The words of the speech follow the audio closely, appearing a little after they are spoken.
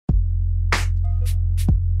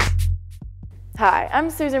Hi, I'm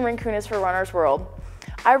Susan Rinkunas for Runner's World.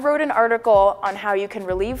 I wrote an article on how you can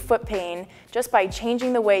relieve foot pain just by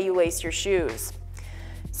changing the way you lace your shoes.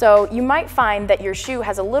 So you might find that your shoe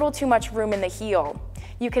has a little too much room in the heel.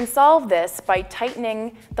 You can solve this by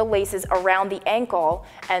tightening the laces around the ankle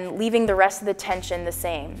and leaving the rest of the tension the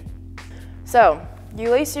same. So you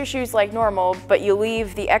lace your shoes like normal, but you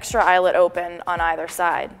leave the extra eyelet open on either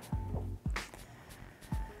side.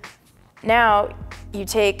 Now you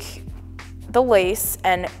take the lace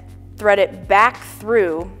and thread it back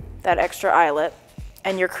through that extra eyelet,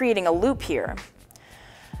 and you're creating a loop here.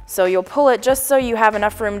 So you'll pull it just so you have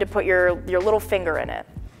enough room to put your little finger in it.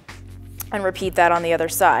 And repeat that on the other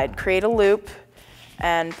side. Create a loop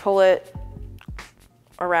and pull it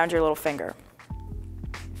around your little finger.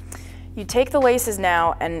 You take the laces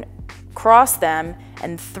now and cross them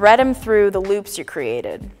and thread them through the loops you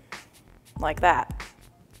created, like that.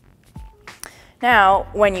 Now,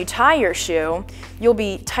 when you tie your shoe, you'll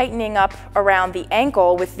be tightening up around the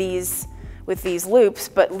ankle with these loops,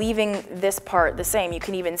 but leaving this part the same. You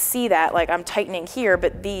can even see that, like I'm tightening here,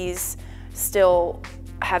 but these still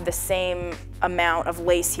have the same amount of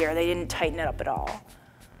lace here. They didn't tighten it up at all.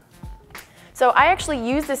 So I actually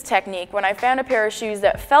used this technique when I found a pair of shoes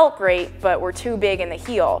that felt great, but were too big in the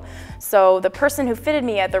heel. So the person who fitted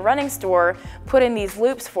me at the running store put in these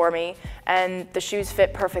loops for me, and the shoes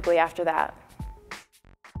fit perfectly after that.